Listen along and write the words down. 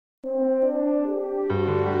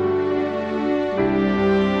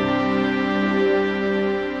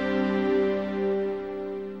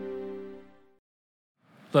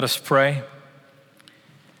Let us pray.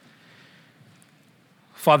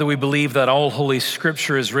 Father, we believe that all Holy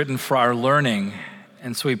Scripture is written for our learning,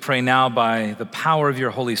 and so we pray now by the power of your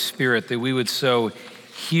Holy Spirit that we would so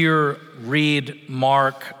hear, read,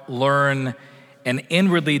 mark, learn, and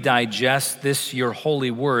inwardly digest this, your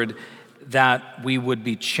holy word, that we would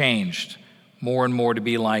be changed more and more to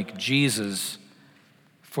be like Jesus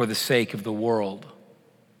for the sake of the world.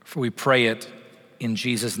 For we pray it in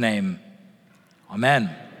Jesus' name.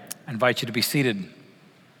 Amen. I invite you to be seated.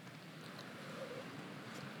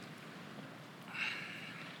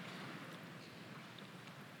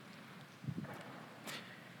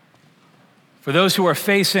 For those who are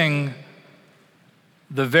facing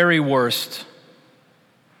the very worst,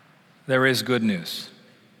 there is good news.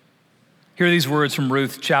 Hear these words from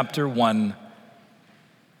Ruth chapter 1,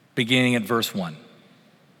 beginning at verse 1.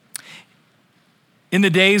 In the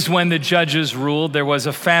days when the judges ruled, there was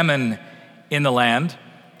a famine in the land,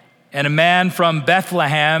 and a man from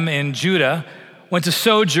Bethlehem in Judah went to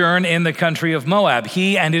sojourn in the country of Moab,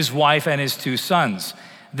 he and his wife and his 2 sons.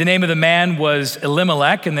 The name of the man was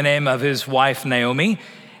Elimelech, and the name of his wife Naomi,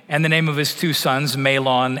 and the name of his 2 sons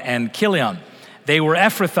Mahlon and Chilion. They were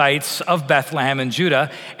Ephrathites of Bethlehem in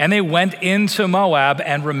Judah, and they went into Moab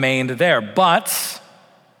and remained there. But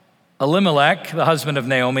Elimelech, the husband of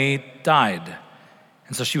Naomi, died,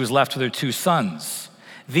 and so she was left with her 2 sons.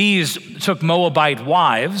 These took Moabite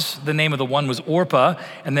wives. The name of the one was Orpah,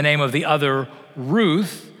 and the name of the other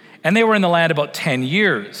Ruth, and they were in the land about 10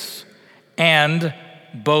 years. And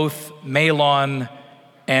both Mahlon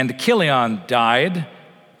and Chilion died,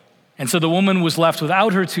 and so the woman was left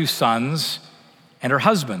without her 2 sons and her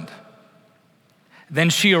husband. Then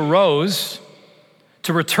she arose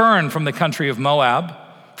to return from the country of Moab,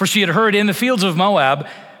 for she had heard in the fields of Moab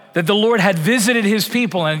that the Lord had visited his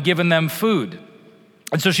people and had given them food.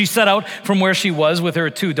 And so she set out from where she was with her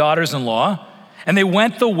 2 daughters-in-law, and they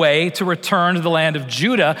went the way to return to the land of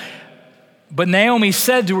Judah. But Naomi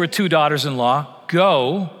said to her 2 daughters-in-law,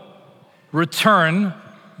 "Go, return,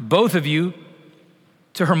 both of you,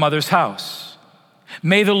 to her mother's house.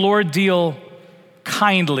 May the Lord deal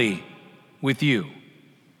kindly with you,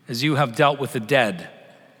 as you have dealt with the dead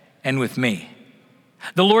and with me.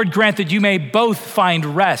 The Lord grant that you may both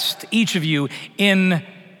find rest, each of you, in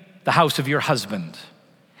the house of your husband."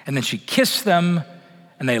 And then she kissed them,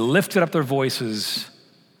 and they lifted up their voices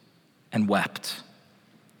and wept.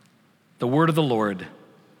 The word of the Lord.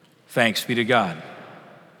 Thanks be to God.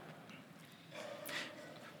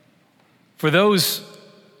 For those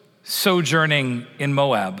sojourning in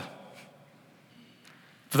Moab,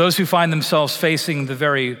 for those who find themselves facing the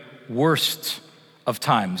very worst of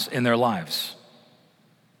times in their lives,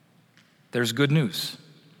 there's good news.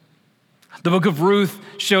 The book of Ruth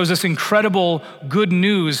shows us incredible good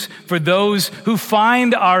news for those who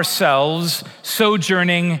find ourselves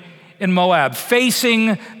sojourning in Moab,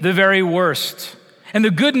 facing the very worst. And the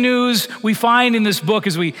good news we find in this book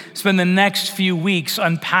as we spend the next few weeks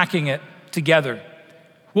unpacking it together.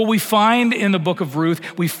 What we find in the book of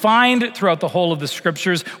Ruth, we find throughout the whole of the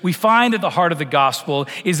scriptures, we find at the heart of the gospel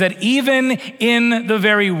is that even in the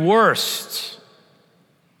very worst,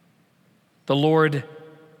 the Lord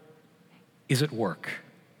is at work.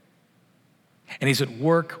 And he's at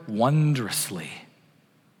work wondrously.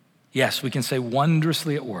 Yes, we can say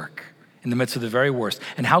wondrously at work in the midst of the very worst.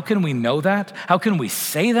 And how can we know that? How can we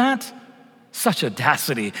say that? Such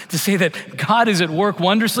audacity to say that God is at work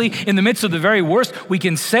wondrously in the midst of the very worst. We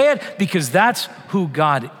can say it because that's who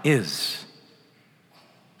God is.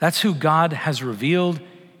 That's who God has revealed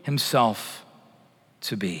himself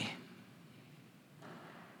to be.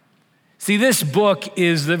 See, this book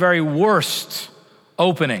is the very worst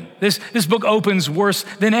opening. This book opens worse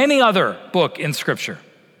than any other book in Scripture.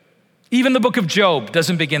 Even the book of Job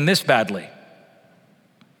doesn't begin this badly.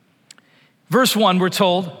 Verse 1, we're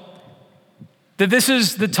told that this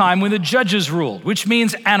is the time when the judges ruled, which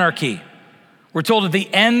means anarchy. We're told at the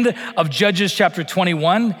end of Judges chapter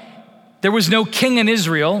 21, there was no king in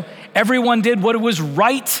Israel. Everyone did what was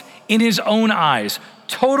right in his own eyes.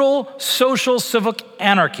 Total social civic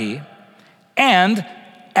anarchy. And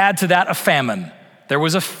add to that a famine. There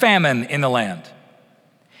was a famine in the land.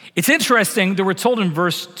 It's interesting that we're told in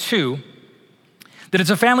verse 2 that it's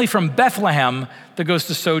a family from Bethlehem that goes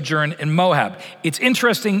to sojourn in Moab. It's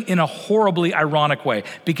interesting in a horribly ironic way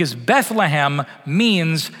because Bethlehem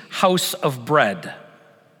means house of bread.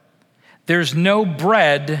 There's no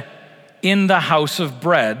bread in the house of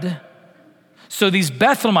bread. So these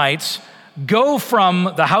Bethlehemites go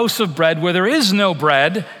from the house of bread where there is no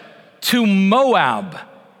bread to Moab.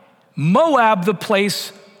 Moab, the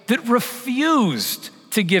place that refused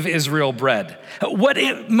to give Israel bread.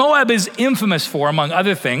 Moab is infamous for, among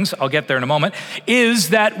other things, I'll get there in a moment, is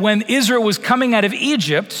that when Israel was coming out of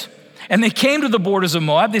Egypt and they came to the borders of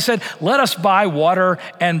Moab, they said, let us buy water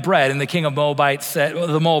and bread. And the king of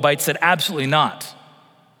the Moabites said, absolutely not.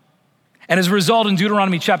 And as a result, in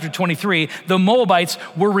Deuteronomy chapter 23, the Moabites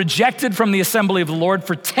were rejected from the assembly of the Lord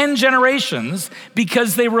for 10 generations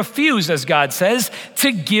because they refused, as God says,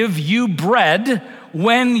 to give you bread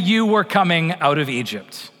when you were coming out of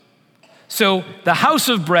Egypt. So the house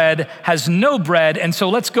of bread has no bread, and so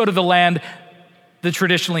let's go to the land that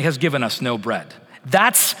traditionally has given us no bread.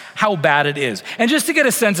 That's how bad it is. And just to get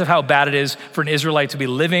a sense of how bad it is for an Israelite to be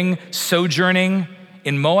living, sojourning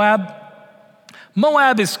in Moab,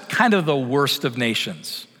 Moab is kind of the worst of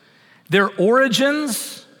nations. Their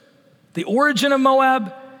origins, the origin of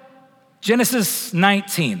Moab, Genesis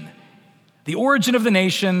 19. The origin of the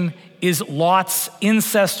nation is Lot's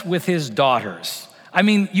incest with his daughters. I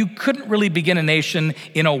mean, you couldn't really begin a nation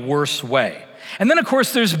in a worse way. And then, of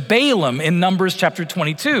course, there's Balaam in Numbers chapter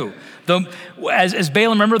 22. As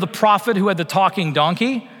Balaam, remember the prophet who had the talking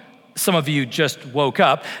donkey? Some of you just woke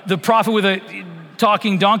up. The prophet with a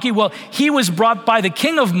talking donkey, well, he was brought by the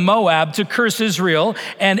king of Moab to curse Israel,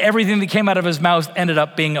 and everything that came out of his mouth ended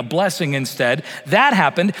up being a blessing instead. That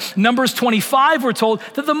happened. Numbers 25, we're told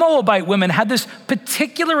that the Moabite women had this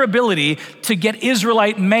particular ability to get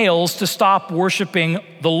Israelite males to stop worshiping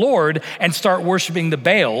the Lord and start worshiping the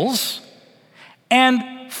Baals.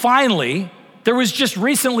 And finally, there was just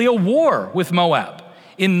recently a war with Moab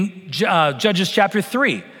in Judges chapter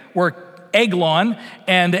 3, where Eglon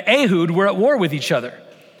and Ehud were at war with each other.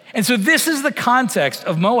 And so this is the context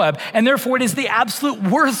of Moab, and therefore it is the absolute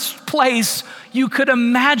worst place you could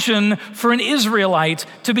imagine for an Israelite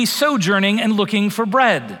to be sojourning and looking for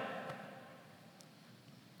bread.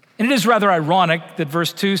 And it is rather ironic that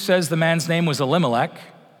verse 2 says the man's name was Elimelech,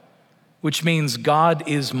 which means God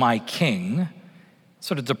is my king.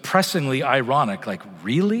 Sort of depressingly ironic, like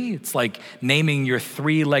really? It's like naming your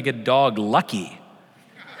three-legged dog Lucky.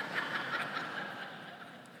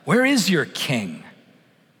 Where is your king?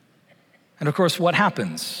 And of course, what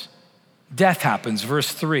happens? Death happens,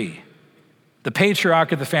 verse 3. The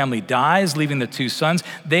patriarch of the family dies, leaving the two sons.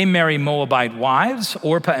 They marry Moabite wives,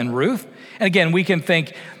 Orpah and Ruth. And again, we can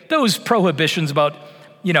think those prohibitions about,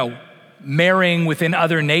 marrying within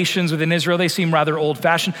other nations within Israel, they seem rather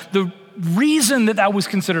old-fashioned. The reason that was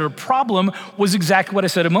considered a problem was exactly what I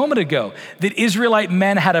said a moment ago, that Israelite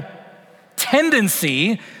men had a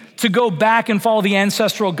tendency to go back and follow the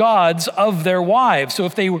ancestral gods of their wives. So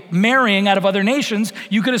if they were marrying out of other nations,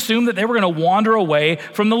 you could assume that they were going to wander away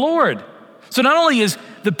from the Lord. So not only is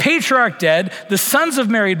the patriarch dead, the sons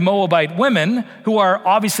of married Moabite women, who are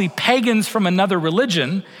obviously pagans from another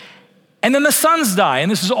religion, and then the sons die,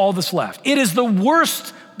 and this is all that's left. It is the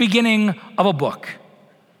worst beginning of a book.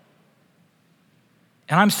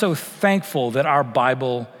 And I'm so thankful that our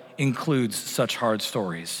Bible includes such hard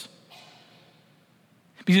stories.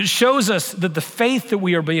 Because it shows us that the faith that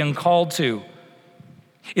we are being called to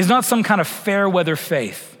is not some kind of fair weather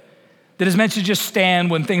faith that is meant to just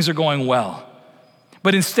stand when things are going well.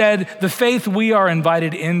 But instead, the faith we are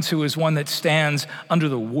invited into is one that stands under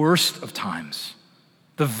the worst of times,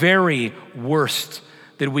 the very worst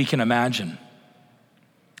that we can imagine.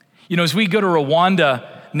 As we go to Rwanda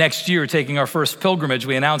next year, taking our first pilgrimage,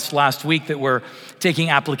 we announced last week that we're taking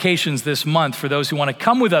applications this month for those who want to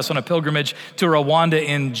come with us on a pilgrimage to Rwanda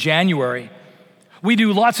in January. We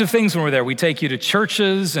do lots of things when we're there. We take you to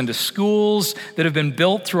churches and to schools that have been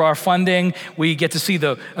built through our funding. We get to see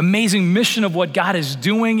the amazing mission of what God is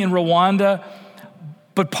doing in Rwanda.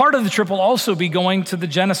 But part of the trip will also be going to the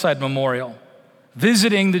Genocide Memorial,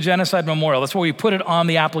 visiting the Genocide Memorial. That's why we put it on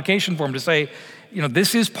the application form to say,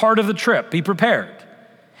 this is part of the trip. Be prepared.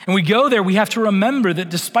 And we go there, we have to remember that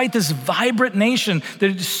despite this vibrant nation that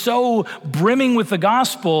is so brimming with the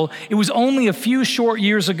gospel, it was only a few short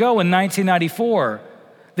years ago in 1994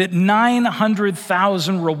 that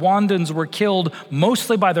 900,000 Rwandans were killed,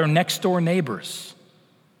 mostly by their next door neighbors.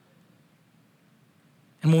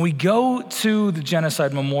 And when we go to the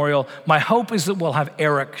Genocide Memorial, my hope is that we'll have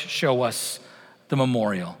Eric show us the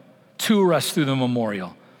memorial, tour us through the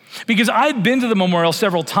memorial. Because I'd been to the memorial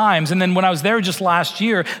several times, and then when I was there just last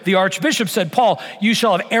year, the Archbishop said, Paul, you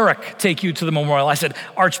shall have Eric take you to the memorial. I said,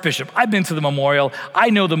 Archbishop, I've been to the memorial. I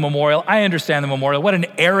know the memorial. I understand the memorial. What an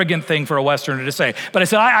arrogant thing for a Westerner to say. But I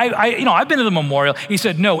said, I've been to the memorial. He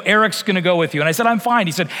said, no, Eric's going to go with you. And I said, I'm fine.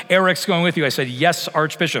 He said, Eric's going with you. I said, yes,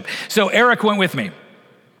 Archbishop. So Eric went with me.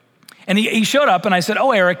 And he showed up and I said,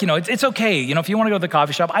 oh, Eric, it's okay. If you want to go to the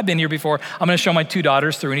coffee shop, I've been here before. I'm going to show my 2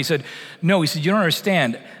 daughters through. And he said, no, you don't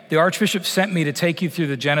understand. The Archbishop sent me to take you through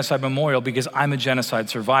the genocide memorial because I'm a genocide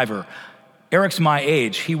survivor. Eric's my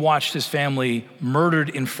age. He watched his family murdered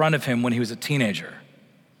in front of him when he was a teenager.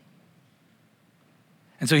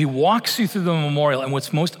 And so he walks you through the memorial, and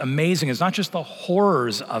what's most amazing is not just the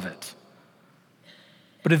horrors of it,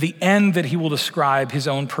 but at the end that he will describe his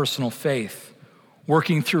own personal faith,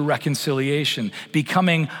 working through reconciliation,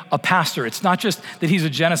 becoming a pastor. It's not just that he's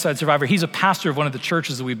a genocide survivor, he's a pastor of one of the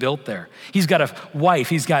churches that we built there. He's got a wife,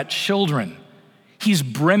 he's got children. He's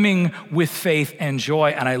brimming with faith and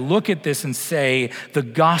joy. And I look at this and say, the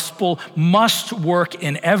gospel must work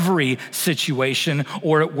in every situation,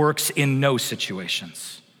 or it works in no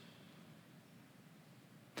situations.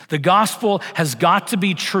 The gospel has got to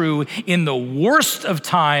be true in the worst of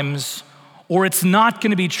times, or it's not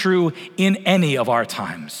going to be true in any of our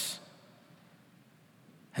times.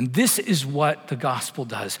 And this is what the gospel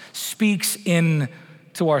does, speaks into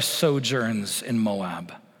our sojourns in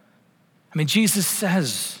Moab. Jesus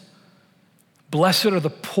says, blessed are the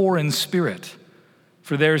poor in spirit,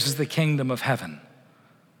 for theirs is the kingdom of heaven.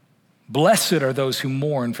 Blessed are those who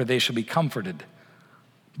mourn, for they shall be comforted.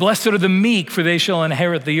 Blessed are the meek, for they shall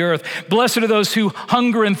inherit the earth. Blessed are those who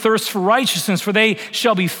hunger and thirst for righteousness, for they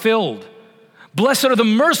shall be filled. Blessed are the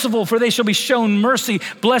merciful, for they shall be shown mercy.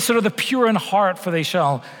 Blessed are the pure in heart, for they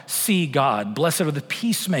shall see God. Blessed are the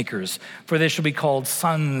peacemakers, for they shall be called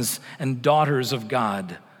sons and daughters of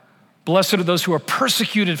God. Blessed are those who are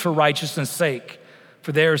persecuted for righteousness' sake,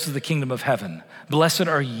 for theirs is the kingdom of heaven. Blessed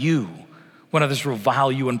are you when others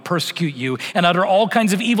revile you and persecute you and utter all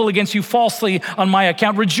kinds of evil against you falsely on my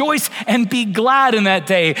account. Rejoice and be glad in that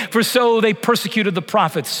day, for so they persecuted the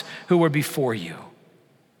prophets who were before you.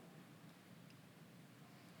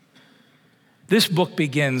 This book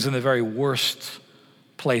begins in the very worst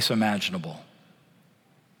place imaginable.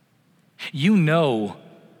 You know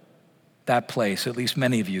that place, at least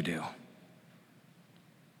many of you do.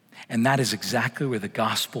 And that is exactly where the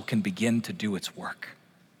gospel can begin to do its work.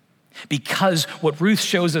 Because what Ruth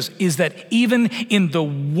shows us is that even in the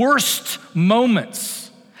worst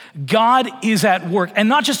moments, God is at work. And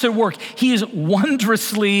not just at work, he is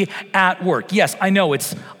wondrously at work. Yes, I know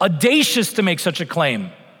it's audacious to make such a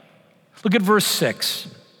claim. Look at verse 6.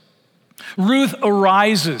 Ruth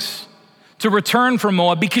arises to return from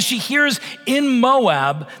Moab because she hears in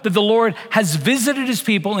Moab that the Lord has visited his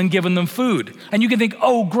people and given them food. And you can think,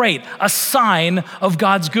 oh, great, a sign of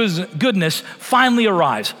God's goodness finally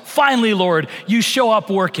arrives. Finally, Lord, you show up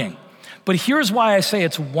working. But here's why I say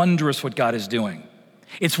it's wondrous what God is doing.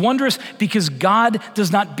 It's wondrous because God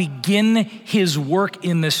does not begin his work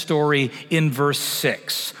in this story in verse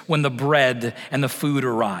 6 when the bread and the food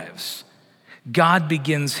arrives. God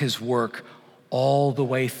begins his work all the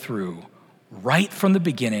way through, right from the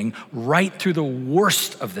beginning, right through the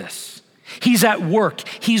worst of this. He's at work.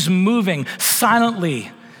 He's moving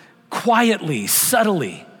silently, quietly,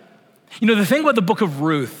 subtly. The thing about the book of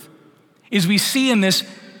Ruth is we see in this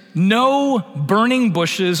no burning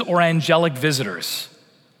bushes or angelic visitors,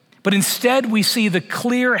 but instead we see the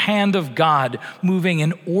clear hand of God moving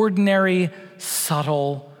in ordinary,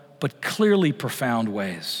 subtle, but clearly profound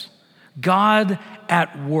ways. God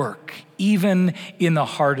at work, even in the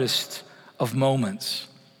hardest of moments.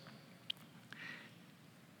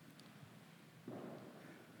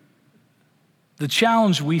 The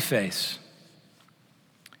challenge we face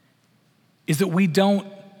is that we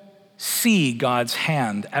don't see God's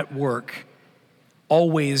hand at work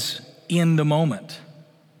always in the moment.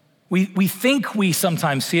 We think we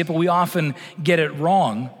sometimes see it, but we often get it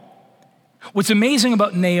wrong. What's amazing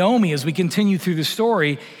about Naomi as we continue through the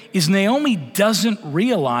story is Naomi doesn't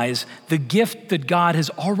realize the gift that God has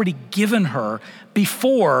already given her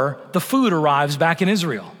before the food arrives back in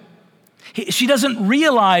Israel. She doesn't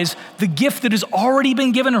realize the gift that has already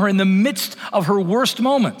been given her in the midst of her worst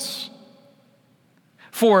moments.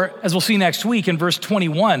 For, as we'll see next week in verse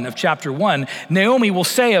 21 of chapter 1, Naomi will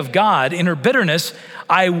say of God in her bitterness,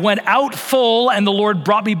 I went out full and the Lord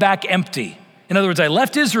brought me back empty. In other words, I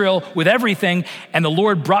left Israel with everything, and the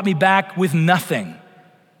Lord brought me back with nothing.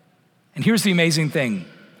 And here's the amazing thing.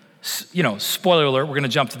 Spoiler alert, we're going to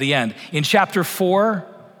jump to the end. In chapter 4,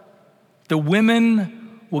 the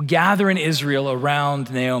women will gather in Israel around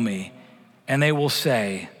Naomi, and they will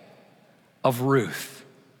say of Ruth,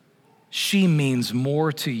 she means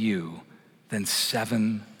more to you than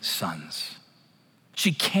 7 sons.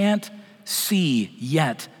 She can't see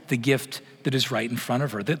yet the gift that is right in front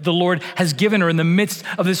of her, that the Lord has given her in the midst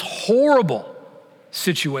of this horrible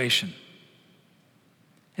situation.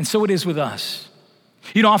 And so it is with us.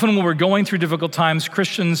 You know, often when we're going through difficult times,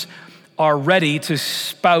 Christians are ready to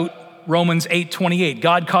spout Romans 8:28.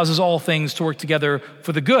 God causes all things to work together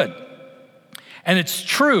for the good. And it's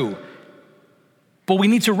true, but we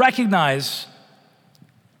need to recognize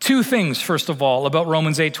two things, first of all, about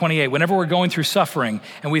Romans 8:28. Whenever we're going through suffering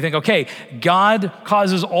and we think, okay, God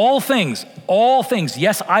causes all things,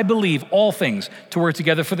 yes, I believe all things to work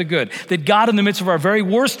together for the good. That God in the midst of our very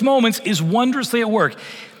worst moments is wondrously at work.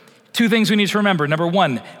 Two things we need to remember. Number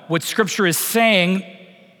one, what Scripture is saying,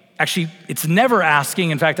 actually, it's never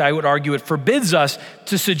asking, in fact, I would argue it forbids us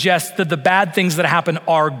to suggest that the bad things that happen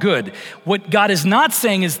are good. What God is not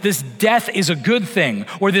saying is this death is a good thing,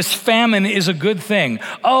 or this famine is a good thing.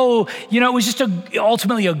 Oh, you know, it was just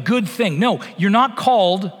ultimately a good thing. No, you're not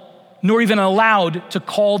called, nor even allowed to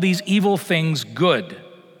call these evil things good.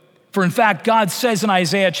 For in fact, God says in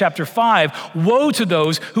Isaiah chapter 5, woe to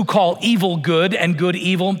those who call evil good and good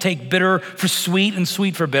evil, and take bitter for sweet and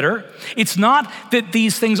sweet for bitter. It's not that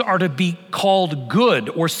these things are to be called good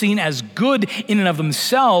or seen as good in and of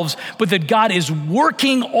themselves, but that God is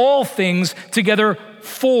working all things together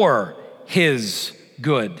for his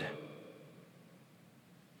good.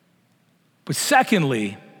 But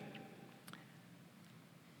secondly,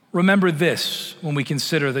 remember this when we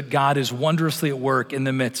consider that God is wondrously at work in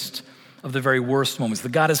the midst of the very worst moments,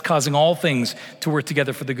 that God is causing all things to work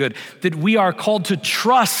together for the good, that we are called to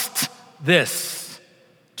trust this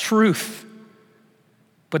truth,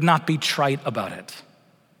 but not be trite about it,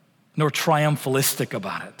 nor triumphalistic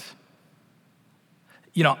about it.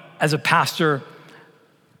 You know, as a pastor,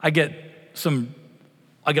 I get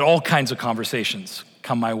all kinds of conversations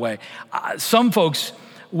come my way. Some folks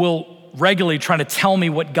will regularly trying to tell me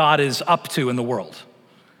what God is up to in the world.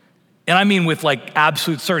 And I mean with like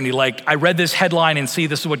absolute certainty, like I read this headline and see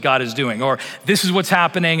this is what God is doing, or this is what's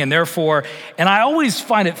happening and therefore, and I always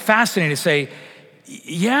find it fascinating to say,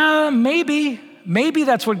 yeah, maybe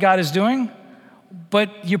that's what God is doing,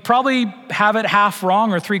 but you probably have it half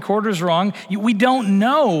wrong or 3/4 wrong. We don't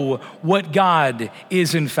know what God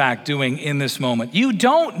is in fact doing in this moment. You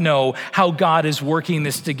don't know how God is working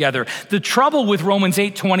this together. The trouble with Romans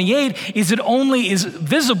 8:28 is it only is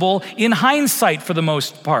visible in hindsight for the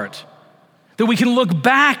most part. That we can look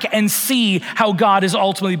back and see how God is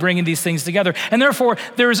ultimately bringing these things together. And therefore,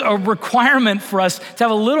 there's a requirement for us to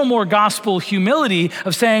have a little more gospel humility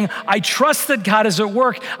of saying, I trust that God is at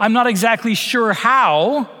work. I'm not exactly sure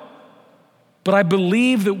how, but I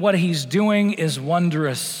believe that what he's doing is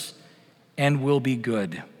wondrous and will be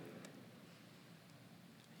good.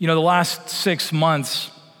 You know, the last 6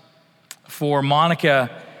 months for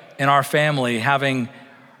Monica and our family, having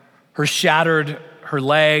her shattered her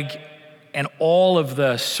leg, and all of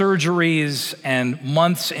the surgeries and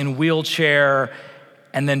months in wheelchair,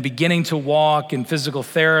 and then beginning to walk and physical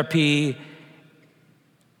therapy.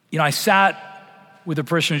 You know, I sat with a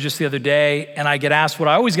parishioner just the other day, and I get asked what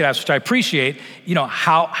I always get asked, which I appreciate, you know,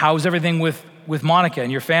 how's everything with Monica and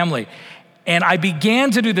your family? And I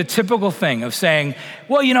began to do the typical thing of saying,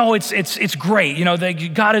 well, you know, it's great. You know,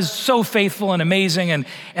 God is so faithful and amazing. And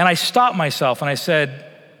I stopped myself and I said,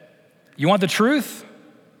 you want the truth?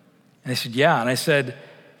 And they said, yeah. And I said,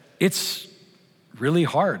 it's really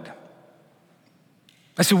hard.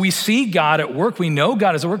 I said, we see God at work. We know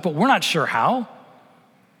God is at work, but we're not sure how.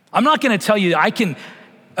 I'm not going to tell you I can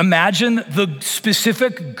imagine the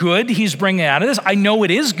specific good he's bringing out of this. I know it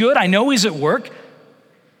is good. I know he's at work.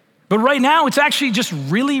 But right now, it's actually just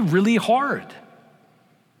really, really hard.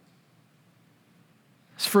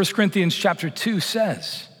 As 1 Corinthians chapter 2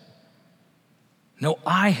 says, no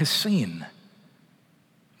eye has seen,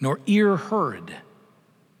 nor ear heard,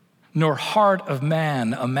 nor heart of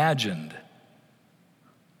man imagined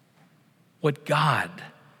what God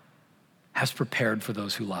has prepared for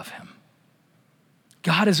those who love him.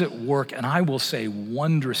 God is at work, and I will say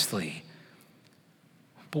wondrously,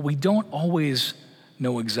 but we don't always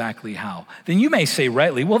know exactly how. Then you may say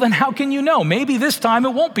rightly, well, then how can you know? Maybe this time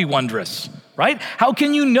it won't be wondrous, right? How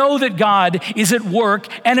can you know that God is at work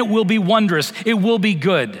and it will be wondrous, it will be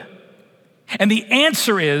good? And the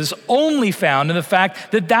answer is only found in the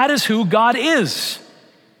fact that that is who God is.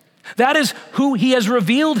 That is who he has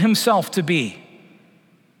revealed himself to be.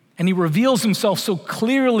 And he reveals himself so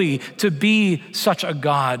clearly to be such a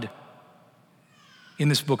God in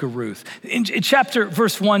this book of Ruth. In chapter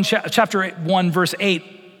 1, verse 8,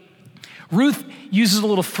 Ruth uses a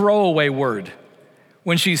little throwaway word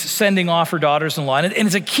when she's sending off her daughters-in-law. And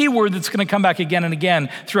it's a key word that's going to come back again and again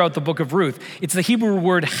throughout the book of Ruth. It's the Hebrew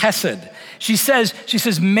word chesed. She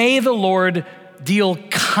says, may the Lord deal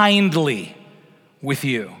kindly with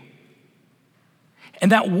you.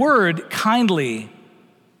 And that word, kindly,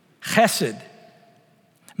 chesed,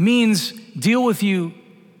 means deal with you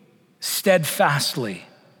steadfastly,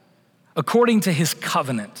 according to his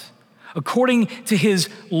covenant, according to his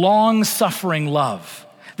long-suffering love.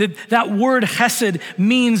 That word hesed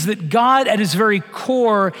means that God at his very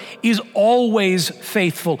core is always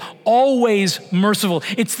faithful, always merciful.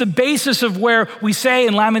 It's the basis of where we say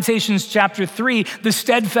in Lamentations chapter 3, the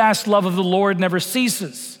steadfast love of the Lord never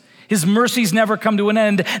ceases. His mercies never come to an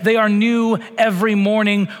end. They are new every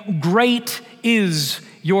morning. Great is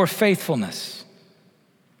your faithfulness.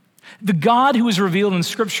 The God who is revealed in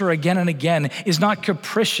Scripture again and again is not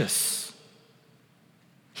capricious.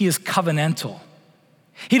 He is covenantal.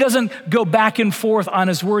 He doesn't go back and forth on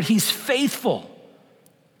his word. He's faithful.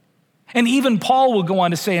 And even Paul will go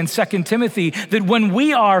on to say in 2 Timothy that when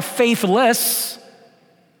we are faithless,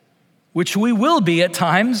 which we will be at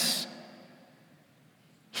times,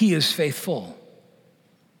 he is faithful,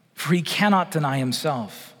 for he cannot deny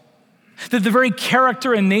himself. That the very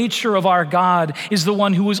character and nature of our God is the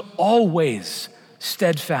one who is always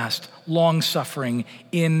steadfast, long-suffering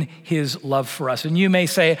in his love for us. And you may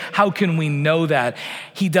say, how can we know that?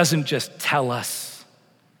 He doesn't just tell us.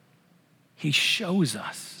 He shows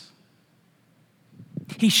us.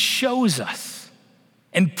 He shows us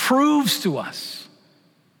and proves to us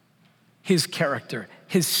his character,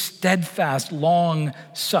 his steadfast,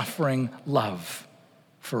 long-suffering love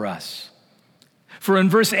for us. For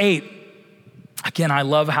in verse 8, again, I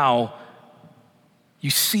love how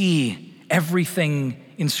you see everything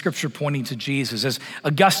in Scripture pointing to Jesus. As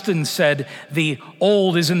Augustine said, the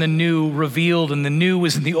old is in the new revealed and the new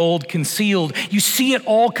is in the old concealed. You see it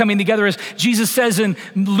all coming together. As Jesus says in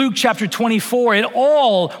Luke chapter 24, it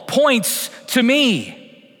all points to me.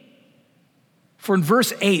 For in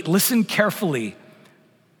verse 8, listen carefully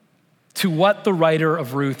to what the writer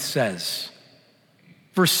of Ruth says.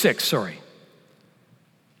 Verse 6,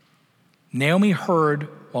 Naomi heard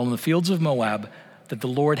while in the fields of Moab that the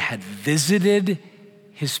Lord had visited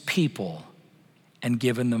his people and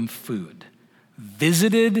given them food.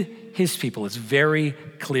 Visited his people. It's very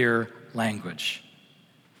clear language.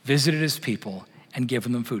 Visited his people and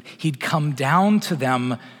given them food. He'd come down to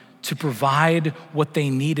them to provide what they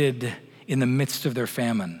needed in the midst of their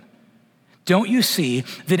famine. Don't you see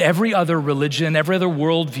that every other religion, every other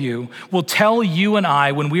worldview will tell you and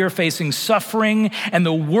I when we are facing suffering and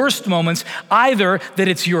the worst moments, either that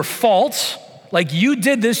it's your fault, like you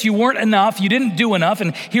did this, you weren't enough, you didn't do enough,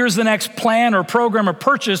 and here's the next plan or program or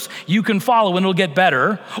purchase you can follow and it'll get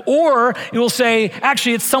better. Or it will say,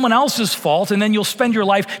 actually, it's someone else's fault, and then you'll spend your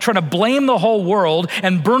life trying to blame the whole world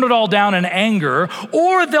and burn it all down in anger.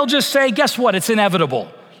 Or they'll just say, guess what, it's inevitable.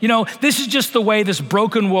 You know, this is just the way this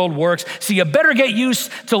broken world works, so you better get used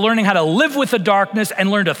to learning how to live with the darkness and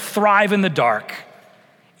learn to thrive in the dark.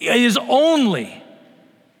 It is only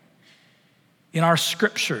in our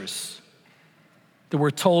scriptures that we're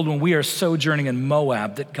told when we are sojourning in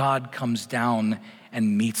Moab that God comes down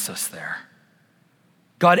and meets us there.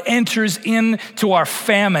 God enters into our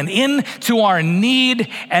famine, into our need,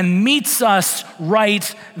 and meets us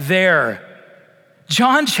right there.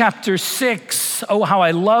 John chapter 6, oh, how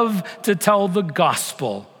I love to tell the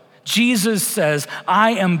gospel. Jesus says,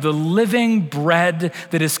 I am the living bread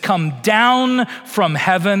that has come down from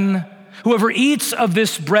heaven. Whoever eats of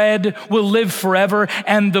this bread will live forever.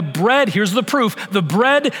 And the bread, here's the proof, the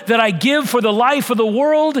bread that I give for the life of the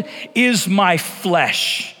world is my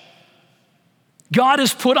flesh. God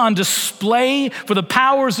has put on display for the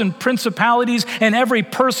powers and principalities and every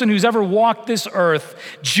person who's ever walked this earth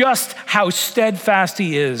just how steadfast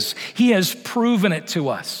he is. He has proven it to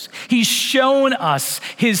us. He's shown us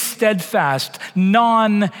his steadfast,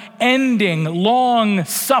 non-ending,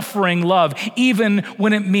 long-suffering love, even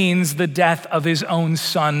when it means the death of his own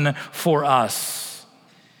son for us.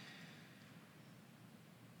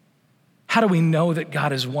 How do we know that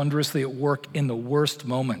God is wondrously at work in the worst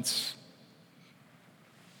moments?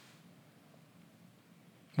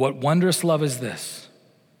 What wondrous love is this?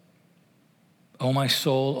 O my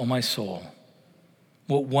soul, O my soul.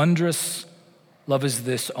 What wondrous love is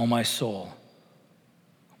this, O my soul?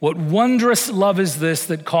 What wondrous love is this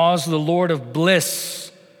that caused the Lord of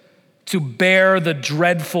bliss to bear the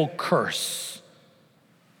dreadful curse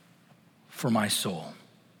for my soul?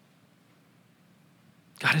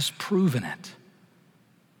 God has proven it.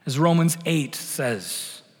 As Romans 8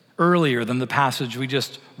 says, earlier than the passage we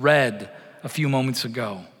just read a few moments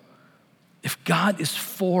ago, if God is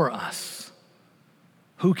for us,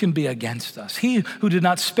 who can be against us? He who did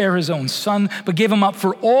not spare his own son, but gave him up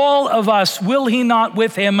for all of us, will he not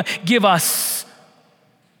with him give us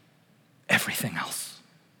everything else?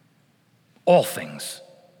 All things.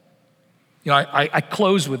 You know, I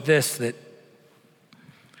close with this, that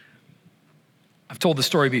I've told the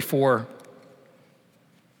story before.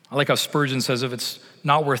 I like how Spurgeon says, if it's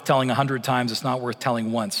not worth telling 100 times, it's not worth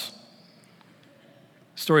telling once.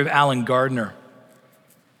 Story of Alan Gardner,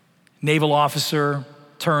 naval officer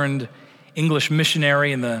turned English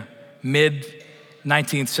missionary in the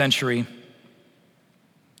mid-19th century.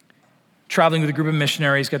 Traveling with a group of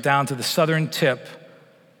missionaries, got down to the southern tip,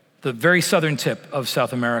 the very southern tip of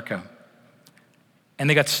South America. And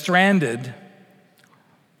they got stranded,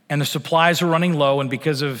 and the supplies were running low, and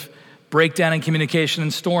because of breakdown in communication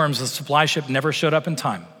and storms, the supply ship never showed up in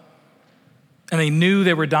time. And they knew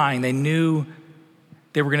they were dying. They knew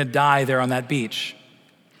they were going to die there on that beach.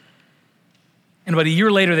 And about a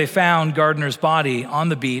year later, they found Gardner's body on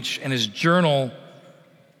the beach, and his journal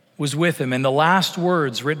was with him. And the last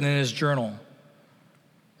words written in his journal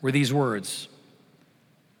were these words.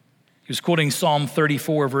 He was quoting Psalm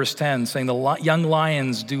 34, verse 10, saying, "The young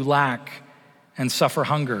lions do lack and suffer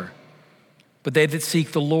hunger, but they that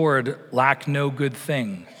seek the Lord lack no good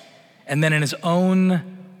thing." And then in his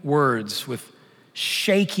own words, with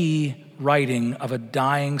shaky writing of a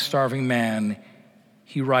dying, starving man,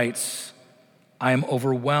 he writes, "I am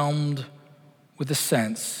overwhelmed with a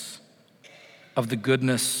sense of the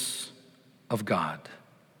goodness of God."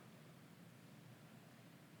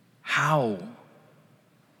 How,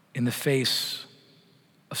 in the face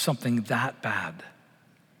of something that bad,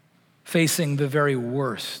 facing the very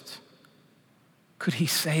worst, could he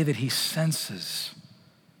say that he senses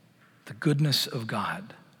the goodness of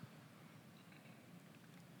God?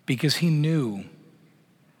 Because he knew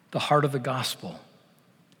the heart of the gospel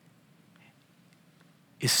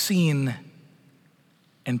is seen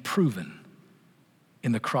and proven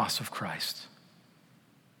in the cross of Christ.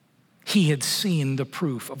 He had seen the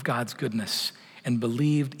proof of God's goodness and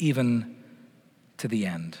believed even to the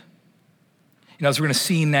end. You know, as we're going to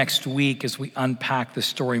see next week as we unpack this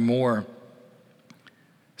story more,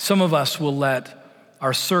 some of us will let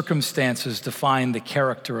our circumstances define the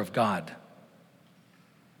character of God,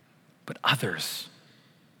 but others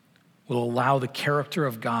will allow the character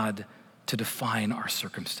of God to define our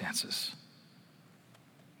circumstances.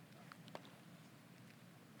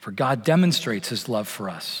 For God demonstrates his love for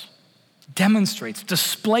us,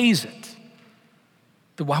 displays it,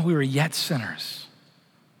 that while we were yet sinners,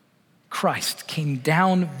 Christ came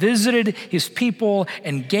down, visited his people,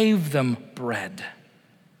 and gave them bread,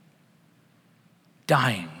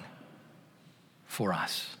 dying for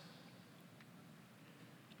us.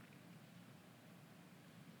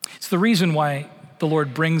 It's the reason why the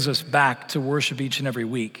Lord brings us back to worship each and every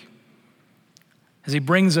week. As he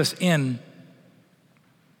brings us in,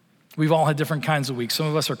 we've all had different kinds of weeks. Some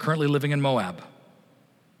of us are currently living in Moab.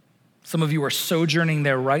 Some of you are sojourning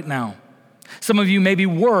there right now. Some of you maybe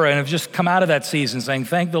were and have just come out of that season saying,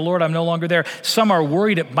 "Thank the Lord, I'm no longer there." Some are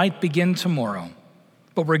worried it might begin tomorrow.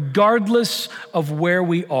 But regardless of where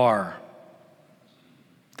we are,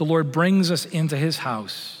 the Lord brings us into his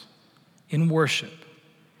house in worship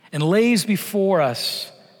and lays before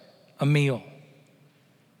us a meal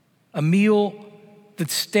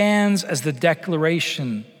that stands as the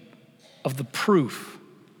declaration of the proof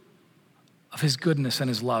of his goodness and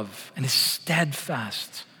his love and his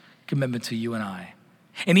steadfast commitment to you and I.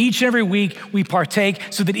 And each and every week we partake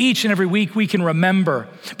so that each and every week we can remember,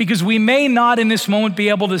 because we may not in this moment be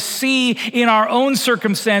able to see in our own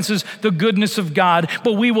circumstances the goodness of God,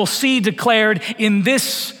 but we will see declared in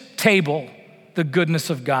this table the goodness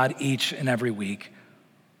of God each and every week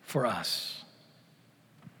for us.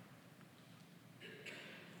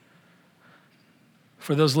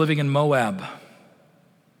 For those living in Moab,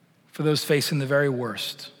 for those facing the very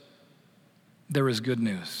worst, there is good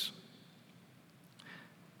news.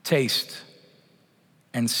 Taste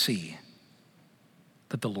and see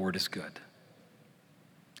that the Lord is good.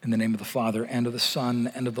 In the name of the Father, and of the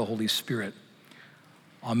Son, and of the Holy Spirit.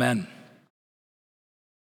 Amen.